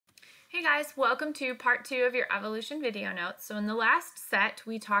Hey guys, welcome to part 2 of your evolution video notes. So in the last set,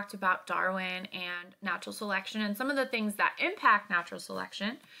 we talked about Darwin and natural selection and some of the things that impact natural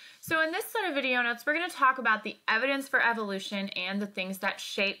selection. So in this set of video notes, we're going to talk about the evidence for evolution and the things that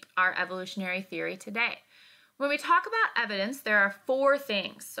shape our evolutionary theory today. When we talk about evidence, there are 4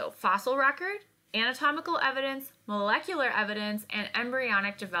 things. So fossil record, anatomical evidence, molecular evidence, and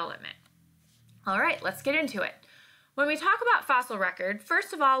embryonic development. All right, let's get into it. When we talk about fossil record,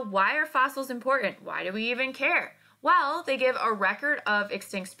 first of all, why are fossils important? Why do we even care? Well, they give a record of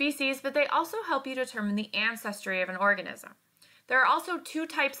extinct species, but they also help you determine the ancestry of an organism. There are also 2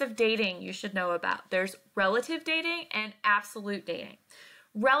 types of dating you should know about. There's relative dating and absolute dating.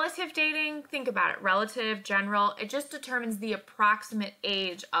 Relative dating, think about it, relative, general, it just determines the approximate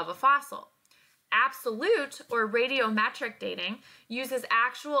age of a fossil. Absolute or radiometric dating uses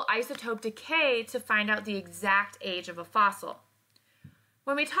actual isotope decay to find out the exact age of a fossil.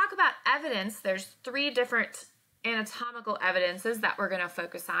 When we talk about evidence, there's 3 different anatomical evidences that we're going to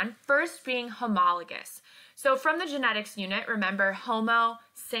focus on. First being homologous. So from the genetics unit, remember homo,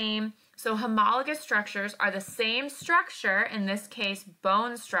 same. So homologous structures are the same structure, in this case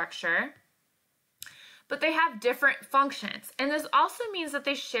bone structure, but they have different functions. And this also means that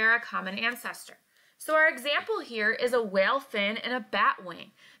they share a common ancestor. So our example here is a whale fin and a bat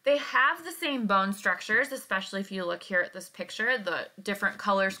wing. They have the same bone structures, especially if you look here at this picture, the different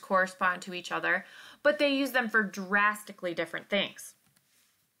colors correspond to each other, but they use them for drastically different things.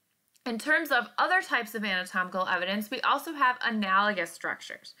 In terms of other types of anatomical evidence, we also have analogous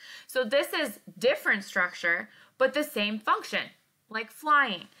structures. So this is different structure, but the same function, like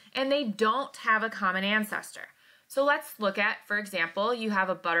flying, and they don't have a common ancestor. So let's look at, for example, you have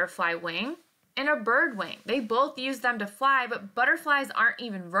a butterfly wing and a bird wing. They both use them to fly, but butterflies aren't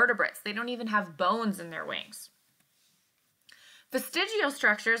even vertebrates. They don't even have bones in their wings. Vestigial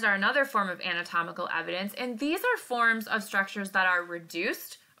structures are another form of anatomical evidence, and these are forms of structures that are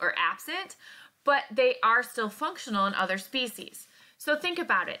reduced or absent, but they are still functional in other species. So think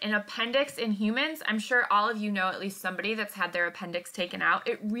about it. An appendix in humans, I'm sure all of you know at least somebody that's had their appendix taken out.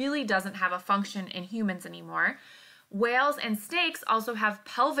 It really doesn't have a function in humans anymore. Whales and snakes also have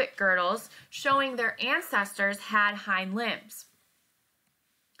pelvic girdles, showing their ancestors had hind limbs.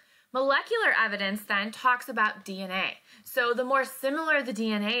 Molecular evidence then talks about DNA. So the more similar the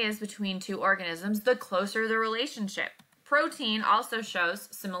DNA is between 2 organisms, the closer the relationship. Protein also shows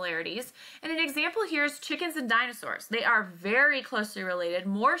similarities, and an example here is chickens and dinosaurs. They are very closely related,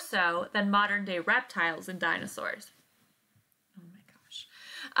 more so than modern-day reptiles and dinosaurs.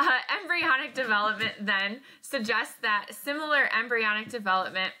 Embryonic development then suggests that similar embryonic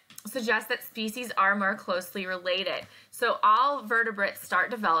development suggests that species are more closely related. So all vertebrates start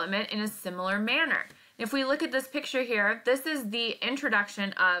development in a similar manner. If we look at this picture here, this is the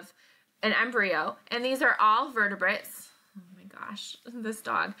introduction of an embryo, and these are all vertebrates. Oh my gosh, this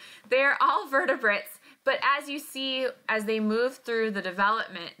dog. They are all vertebrates, but as you see, as they move through the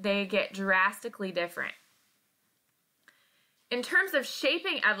development, they get drastically different. In terms of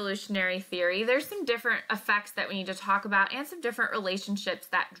shaping evolutionary theory, there's some different effects that we need to talk about and some different relationships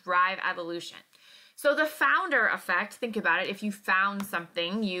that drive evolution. So the founder effect, think about it, if you found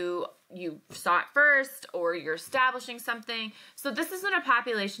something, you saw it first, or you're establishing something. So this is when a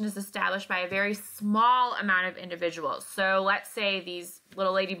population is established by a very small amount of individuals. So let's say these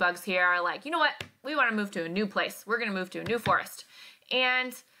little ladybugs here are like, you know what, we want to move to a new place. We're going to move to a new forest.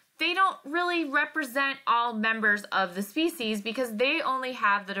 And they don't really represent all members of the species because they only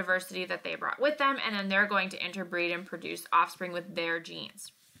have the diversity that they brought with them, and then they're going to interbreed and produce offspring with their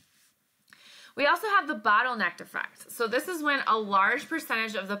genes. We also have the bottleneck effect. So this is when a large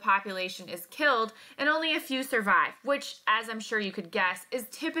percentage of the population is killed and only a few survive, which, as I'm sure you could guess, is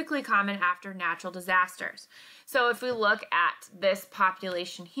typically common after natural disasters. So if we look at this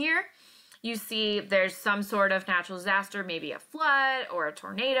population here, you see there's some sort of natural disaster, maybe a flood or a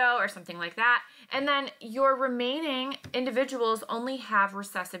tornado or something like that, and then your remaining individuals only have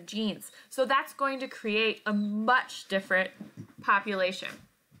recessive genes. So that's going to create a much different population.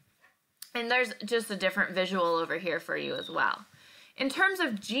 And there's just a different visual over here for you as well. In terms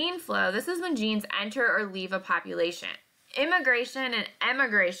of gene flow, this is when genes enter or leave a population. Immigration and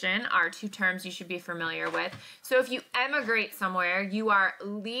emigration are 2 terms you should be familiar with. So if you emigrate somewhere, you are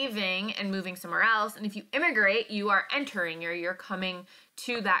leaving and moving somewhere else. And if you immigrate, you are entering, or you're coming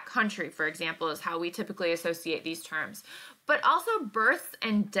to that country, for example, is how we typically associate these terms. But also births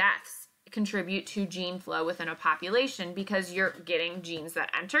and deaths contribute to gene flow within a population because you're getting genes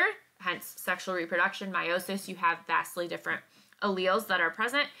that enter, hence sexual reproduction, meiosis, you have vastly different alleles that are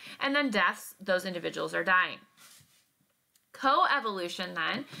present, and then deaths, those individuals are dying. Coevolution,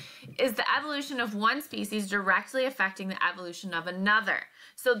 then, is the evolution of one species directly affecting the evolution of another.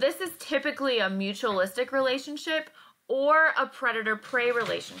 So this is typically a mutualistic relationship or a predator-prey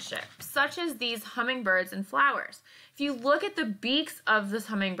relationship, such as these hummingbirds and flowers. If you look at the beaks of the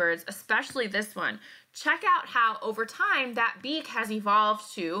hummingbirds, especially this one, check out how over time that beak has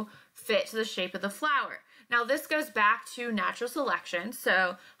evolved to fit to the shape of the flower. Now this goes back to natural selection,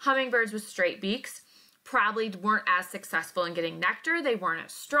 so hummingbirds with straight beaks probably weren't as successful in getting nectar, they weren't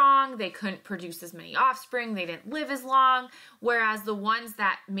as strong, they couldn't produce as many offspring, they didn't live as long, whereas the ones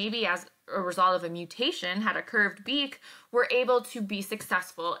that maybe as a result of a mutation had a curved beak were able to be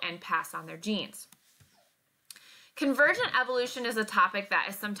successful and pass on their genes. Convergent evolution is a topic that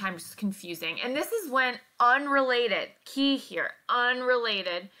is sometimes confusing, and this is when unrelated, key here,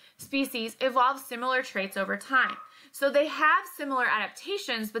 unrelated species evolve similar traits over time. So they have similar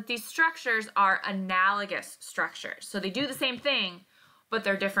adaptations, but these structures are analogous structures. So they do the same thing, but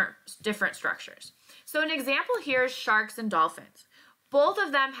they're different structures. So an example here is sharks and dolphins. Both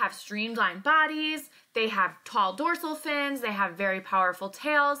of them have streamlined bodies, they have tall dorsal fins, they have very powerful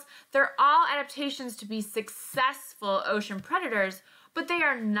tails. They're all adaptations to be successful ocean predators, but they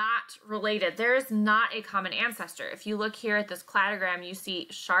are not related. There is not a common ancestor. If you look here at this cladogram, you see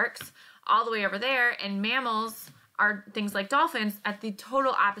sharks all the way over there, and mammals are things like dolphins at the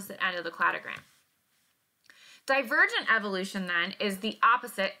total opposite end of the cladogram. Divergent evolution then is the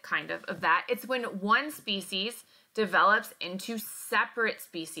opposite kind of that. It's when one species develops into separate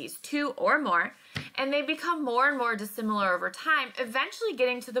species, two or more, and they become more and more dissimilar over time, eventually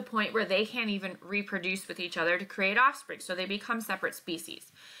getting to the point where they can't even reproduce with each other to create offspring, so they become separate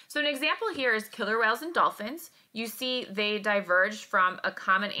species. So an example here is killer whales and dolphins. You see they diverged from a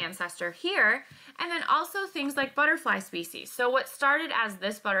common ancestor here, and then also things like butterfly species. So what started as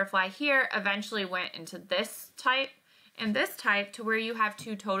this butterfly here eventually went into this type and this type to where you have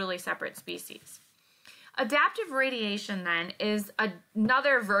two totally separate species. Adaptive radiation then is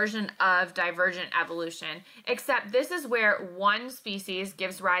another version of divergent evolution, except this is where one species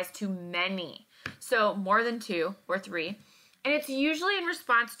gives rise to many, so more than two or three, and it's usually in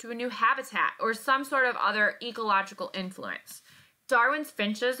response to a new habitat or some sort of other ecological influence. Darwin's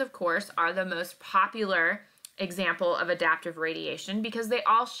finches, of course, are the most popular example of adaptive radiation because they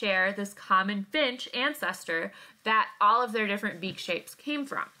all share this common finch ancestor that all of their different beak shapes came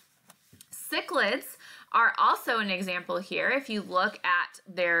from. Cichlids are also an example here. If you look at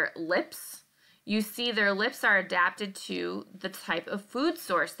their lips, you see their lips are adapted to the type of food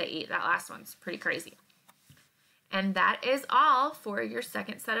source they eat. That last one's pretty crazy. And that is all for your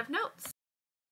second set of notes.